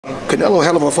Canelo,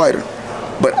 hell of a fighter,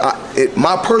 but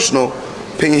my personal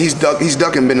opinion, he's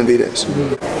ducking Benavidez.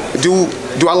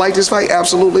 Do I like this fight?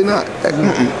 Absolutely not.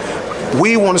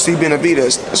 We want to see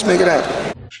Benavidez. Let's make it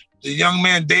happen. The young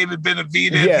man, David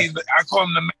Benavidez, yes. I call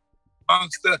him the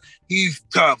monster. He's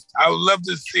tough. I would love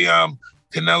to see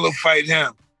Canelo fight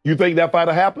him. You think that fight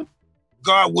will happen?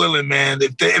 God willing, man.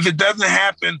 If it doesn't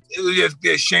happen, it would just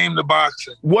be a shame to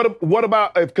boxing. What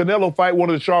about if Canelo fight one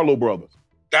of the Charlo brothers?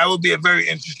 That would be a very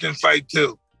interesting fight,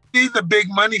 too. These are big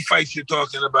money fights you're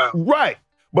talking about. Right.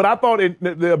 But I thought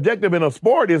the objective in a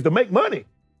sport is to make money.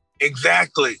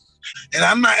 Exactly. And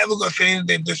I'm not ever going to say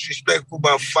anything disrespectful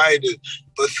about fighters,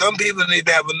 but some people need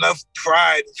to have enough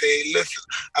pride to say, hey, listen,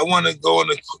 I want to go on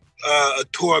a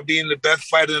tour being the best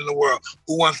fighter in the world.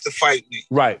 Who wants to fight me?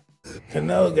 Right.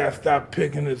 Canelo got to stop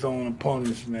picking his own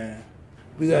opponents, man.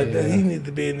 He needs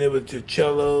to be in there with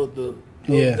Cello,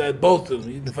 both of them.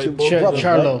 He needs to fight both of them.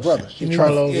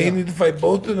 Charlos. He needs to fight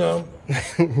both of them.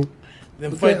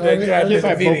 Then fight that guy,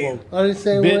 Benavidez. Are they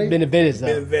saying Benavidez.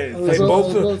 Fight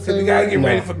both of them. The guy get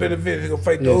ready for Benavidez. He's going to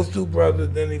fight those two brothers,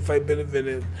 then he fight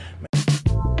Benavidez.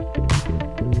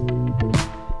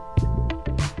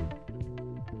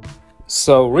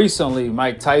 So recently,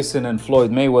 Mike Tyson and Floyd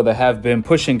Mayweather have been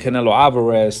pushing Canelo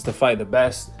Alvarez to fight the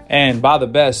best. And by the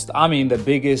best, I mean the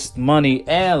biggest money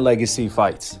and legacy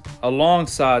fights.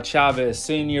 Alongside Chavez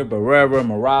Sr., Barrera,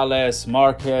 Morales,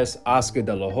 Marquez, Oscar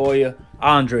De La Hoya,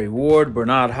 Andre Ward,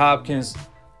 Bernard Hopkins,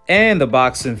 and the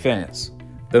boxing fans.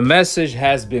 The message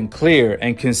has been clear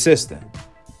and consistent.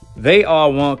 They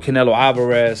all want Canelo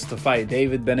Alvarez to fight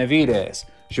David Benavidez,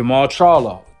 Jamal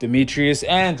Charlo, Demetrius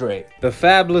Andrade, the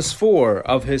fabulous four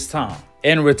of his time.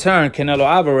 In return, Canelo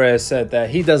Alvarez said that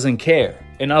he doesn't care.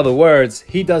 In other words,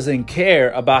 he doesn't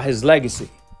care about his legacy.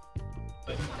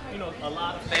 You know, a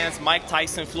lot of fans, Mike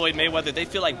Tyson, Floyd Mayweather, they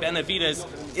feel like Benavidez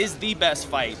is the best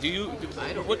fight.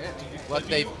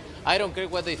 I don't care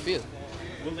what they feel.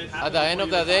 At the end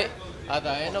of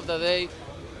the day,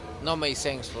 no make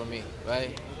sense for me,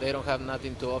 right? They don't have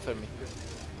nothing to offer me.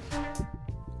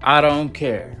 I don't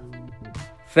care.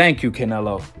 Thank you,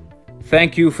 Canelo.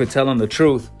 Thank you for telling the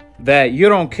truth that you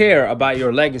don't care about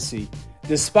your legacy,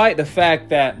 despite the fact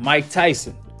that Mike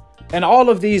Tyson and all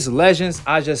of these legends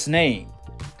I just named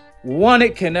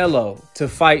wanted Canelo to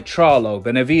fight Charlo,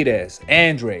 Benavidez,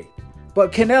 Andrade.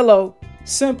 But Canelo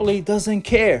simply doesn't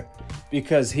care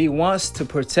because he wants to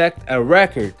protect a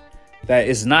record that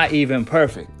is not even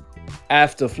perfect.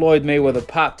 After Floyd Mayweather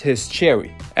popped his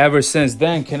cherry. Ever since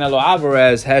then, Canelo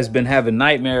Alvarez has been having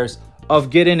nightmares of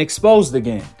getting exposed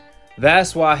again.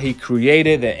 That's why he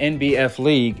created the NBF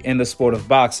League in the sport of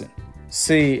boxing.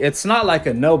 See, it's not like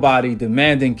a nobody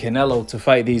demanding Canelo to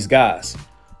fight these guys.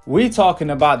 We talking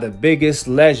about the biggest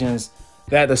legends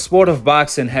that the sport of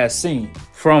boxing has seen.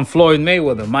 From Floyd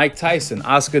Mayweather, Mike Tyson,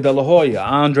 Oscar De La Hoya,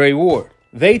 Andre Ward.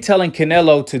 They telling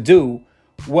Canelo to do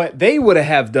what they would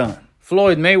have done.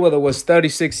 Floyd Mayweather was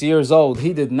 36 years old.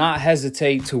 He did not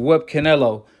hesitate to whip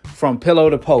Canelo from pillow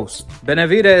to post.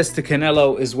 Benavidez to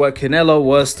Canelo is what Canelo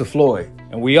was to Floyd.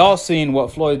 And we all seen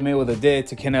what Floyd Mayweather did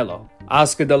to Canelo.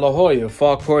 Oscar De La Hoya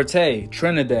fought Corte,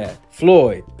 Trinidad,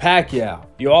 Floyd, Pacquiao.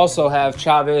 You also have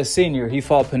Chavez Sr. He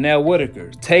fought Pernell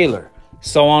Whitaker, Taylor,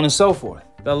 so on and so forth.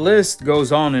 The list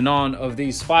goes on and on of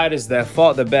these fighters that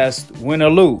fought the best, win or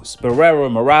lose. Barrera,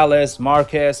 Morales,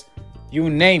 Marquez, you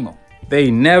name them.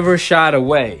 They never shied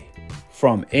away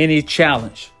from any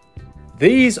challenge.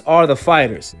 These are the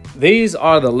fighters. These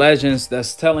are the legends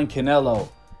that's telling Canelo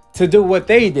to do what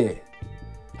they did.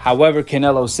 However,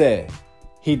 Canelo said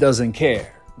he doesn't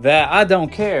care. That I don't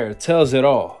care tells it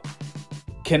all.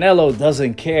 Canelo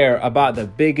doesn't care about the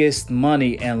biggest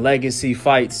money and legacy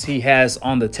fights he has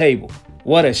on the table.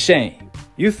 What a shame.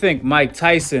 You think Mike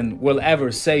Tyson will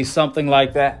ever say something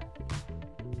like that?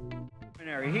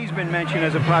 He's been mentioned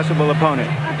as a possible opponent.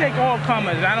 I take all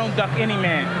comers. I don't duck any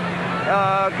man.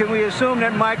 Can we assume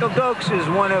that Michael Dokes is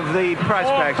one of the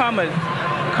prospects? All comers.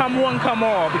 Come one, come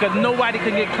all. Because nobody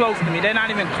can get close to me. They're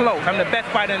not even close. I'm the best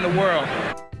fighter in the world.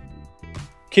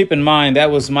 Keep in mind,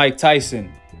 that was Mike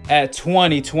Tyson at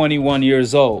 21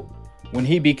 years old when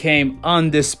he became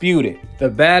undisputed, the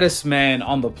baddest man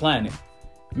on the planet.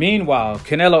 Meanwhile,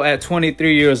 Canelo at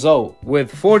 23 years old,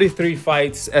 with 43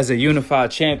 fights as a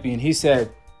unified champion, he said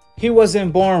he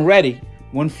wasn't born ready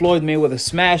when Floyd Mayweather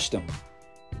smashed him.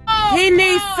 He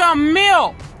needs some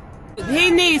milk.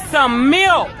 He needs some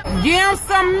milk. Give him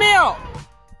some milk.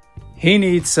 He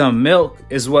needs some milk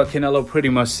is what Canelo pretty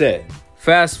much said.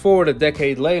 Fast forward a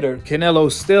decade later,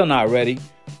 Canelo's still not ready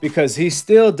because he's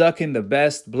still ducking the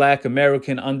best black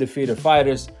American undefeated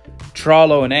fighters,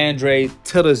 Charlo and Andrade,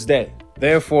 to this day.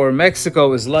 Therefore,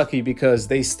 Mexico is lucky because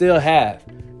they still have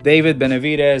David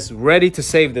Benavidez ready to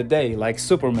save the day like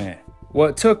Superman.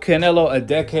 What took Canelo a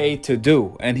decade to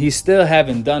do, and he still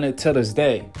haven't done it till this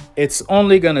day, it's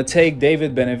only gonna take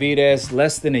David Benavidez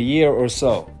less than a year or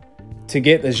so to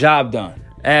get the job done,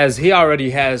 as he already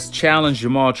has challenged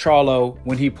Jamal Charlo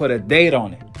when he put a date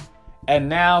on it. And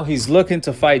now he's looking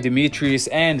to fight Demetrius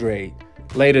Andrade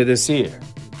later this year.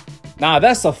 Now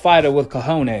that's a fighter with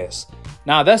cojones.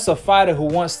 Now that's a fighter who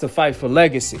wants to fight for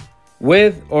legacy.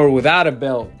 With or without a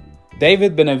belt,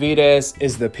 David Benavidez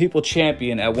is the people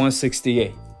champion at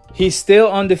 168. He's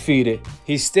still undefeated.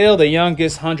 He's still the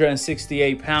youngest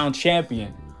 168-pound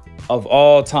champion of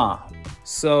all time.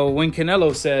 So when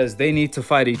Canelo says they need to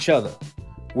fight each other,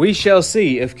 we shall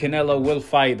see if Canelo will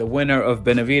fight the winner of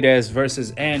Benavidez versus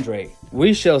Andrade.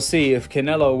 We shall see if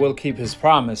Canelo will keep his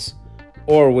promise,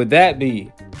 or would that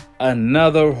be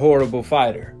another horrible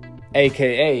fighter,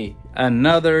 aka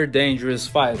another dangerous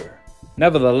fighter.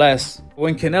 Nevertheless,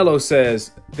 when Canelo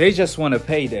says they just want a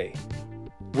payday,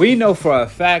 we know for a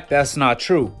fact that's not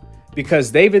true,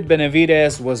 because David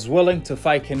Benavidez was willing to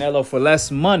fight Canelo for less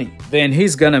money than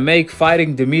he's gonna make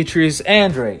fighting Demetrius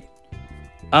Andrade.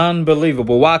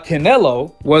 Unbelievable. While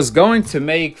Canelo was going to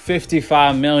make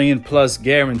 $55 million plus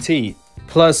guaranteed,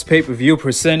 plus pay-per-view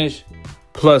percentage,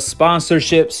 plus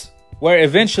sponsorships, where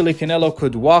eventually Canelo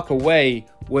could walk away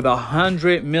with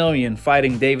 $100 million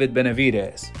fighting David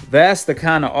Benavidez. That's the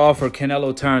kind of offer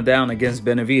Canelo turned down against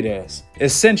Benavidez.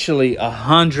 Essentially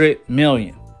 $100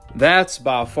 million. That's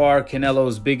by far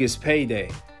Canelo's biggest payday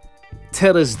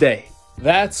till this day.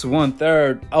 That's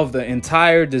 1/3 of the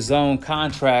entire DOESN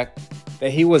contract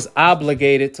that he was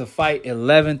obligated to fight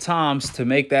 11 times to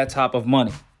make that type of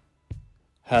money.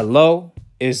 Hello,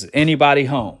 is anybody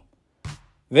home?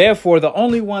 Therefore, the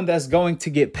only one that's going to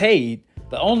get paid,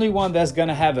 the only one that's going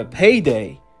to have a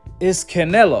payday is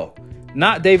Canelo,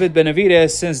 not David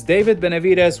Benavidez, since David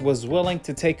Benavidez was willing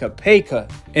to take a pay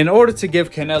cut in order to give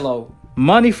Canelo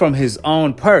money from his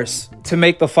own purse to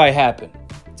make the fight happen.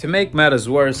 To make matters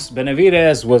worse,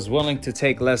 Benavidez was willing to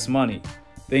take less money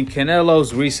than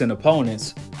Canelo's recent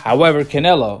opponents. However,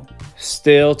 Canelo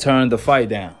still turned the fight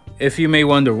down. If you may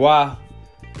wonder why,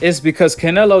 it's because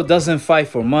Canelo doesn't fight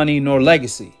for money nor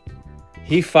legacy.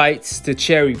 He fights to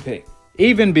cherry pick.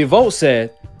 Even Bivol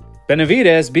said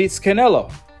Benavidez beats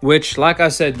Canelo, which, like I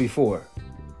said before,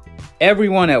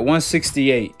 everyone at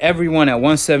 168, everyone at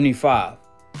 175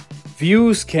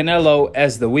 views Canelo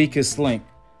as the weakest link.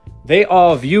 They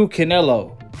all view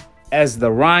Canelo as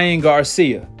the Ryan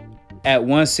Garcia at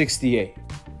 168.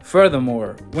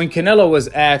 Furthermore, when Canelo was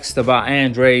asked about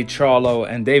Andrade, Charlo,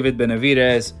 and David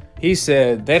Benavidez, he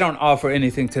said they don't offer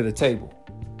anything to the table.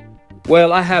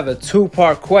 Well, I have a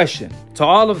two-part question to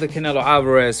all of the Canelo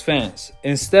Alvarez fans.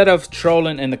 Instead of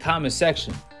trolling in the comment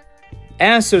section,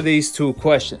 answer these two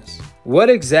questions. What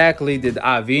exactly did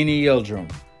Avni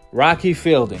Yildirim, Rocky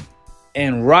Fielding,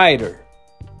 and Ryder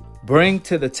bring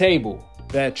to the table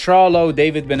that Charlo,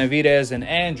 David Benavidez, and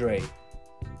Andrade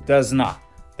does not?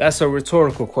 That's a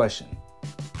rhetorical question.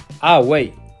 I'll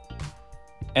wait.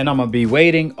 And I'm going to be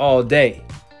waiting all day,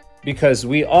 because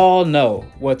we all know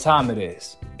what time it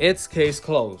is. It's case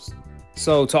closed.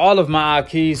 So to all of my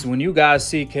Akhis, when you guys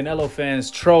see Canelo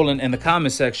fans trolling in the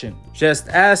comment section, just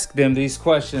ask them these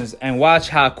questions and watch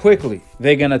how quickly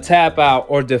they're going to tap out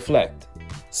or deflect.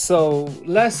 So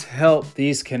let's help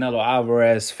these Canelo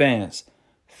Alvarez fans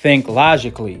think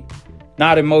logically,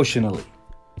 not emotionally.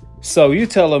 So you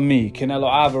telling me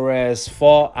Canelo Alvarez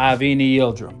fought Avni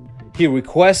Yildirim. He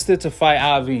requested to fight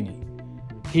Avni.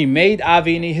 He made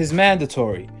Avni his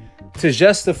mandatory to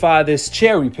justify this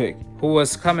cherry pick, who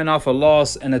was coming off a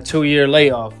loss and a 2-year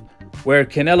layoff, where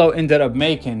Canelo ended up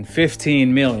making $15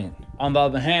 million. On the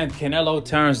other hand, Canelo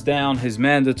turns down his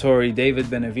mandatory David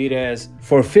Benavidez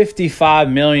for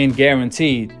 $55 million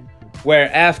guaranteed,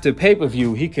 where after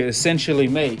pay-per-view he could essentially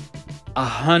make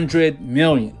 $100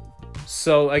 million.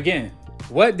 So again,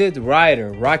 what did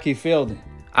Ryder, Rocky Fielding,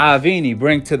 Avni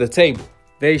bring to the table?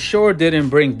 They sure didn't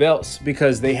bring belts,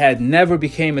 because they had never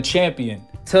became a champion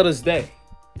till this day.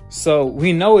 So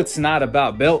we know it's not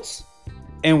about belts,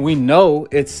 and we know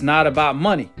it's not about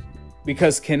money,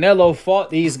 because Canelo fought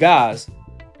these guys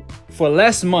for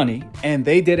less money and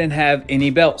they didn't have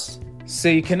any belts.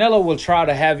 See, Canelo will try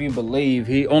to have you believe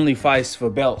he only fights for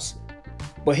belts,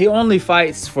 but he only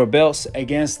fights for belts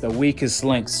against the weakest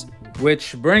links,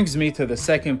 which brings me to the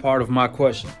second part of my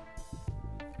question.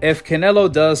 If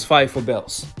Canelo does fight for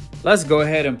belts, let's go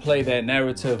ahead and play that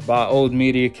narrative by old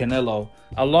media Canelo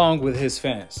along with his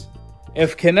fans.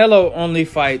 If Canelo only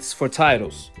fights for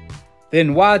titles,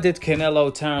 then why did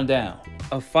Canelo turn down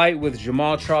a fight with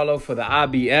Jamal Charlo for the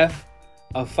IBF,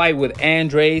 a fight with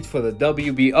Andrade for the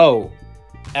WBO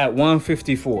at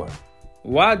 154.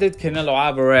 Why did Canelo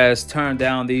Alvarez turn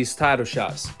down these title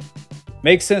shots?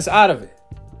 Make sense out of it.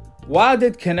 Why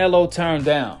did Canelo turn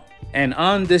down an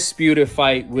undisputed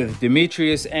fight with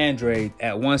Demetrius Andrade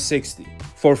at 160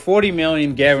 for $40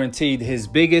 million guaranteed, his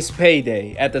biggest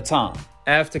payday at the time,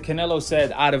 after Canelo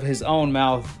said out of his own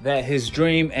mouth that his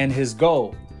dream and his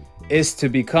goal is to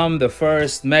become the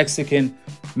first Mexican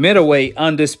middleweight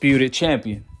undisputed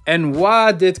champion? And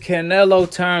why did Canelo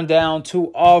turn down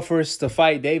 2 offers to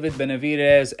fight David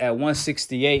Benavidez at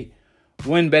 168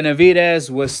 when Benavidez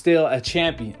was still a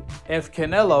champion, if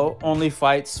Canelo only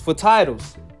fights for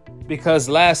titles? Because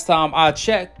last time I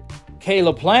checked,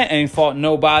 Caleb Plant ain't fought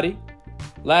nobody.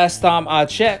 Last time I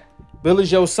checked, Billy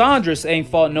Joe Saunders ain't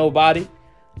fought nobody.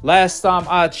 Last time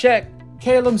I checked,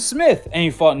 Caleb Smith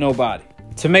ain't fought nobody.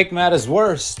 To make matters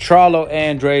worse, Charlo,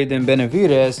 Andrade, and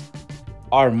Benavidez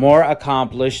are more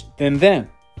accomplished than them.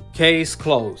 Case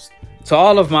closed. To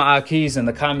all of my Akhis in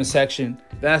the comment section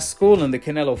that's schooling the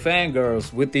Canelo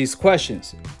fangirls with these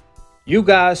questions, you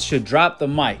guys should drop the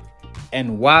mic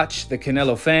and watch the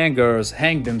Canelo fangirls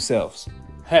hang themselves.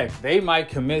 Heck, they might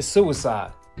commit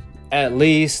suicide, at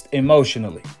least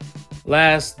emotionally.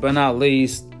 Last but not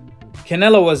least,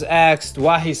 Canelo was asked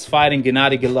why he's fighting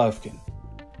Gennady Golovkin.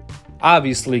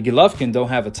 Obviously, Golovkin don't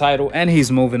have a title and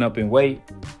he's moving up in weight.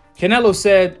 Canelo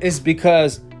said it's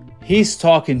because he's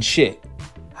talking shit.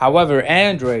 However,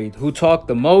 Andrade, who talked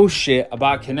the most shit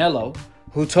about Canelo,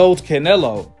 who told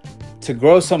Canelo to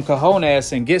grow some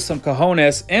cojones and get some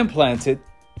cojones implanted,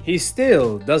 he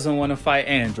still doesn't want to fight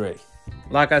Andrade.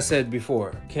 Like I said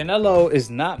before, Canelo is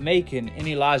not making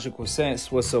any logical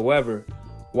sense whatsoever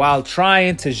while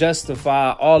trying to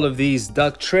justify all of these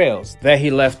duck trails that he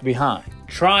left behind,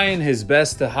 trying his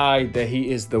best to hide that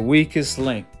he is the weakest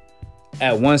link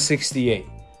at 168,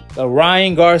 the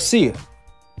Ryan Garcia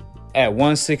at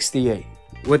 168.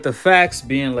 With the facts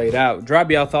being laid out, drop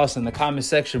your thoughts in the comment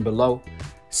section below,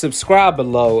 subscribe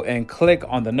below, and click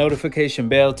on the notification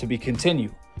bell to be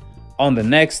continued on the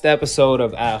next episode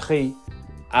of Akhi,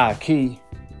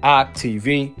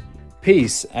 TV.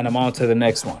 Peace, and I'm on to the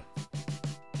next one.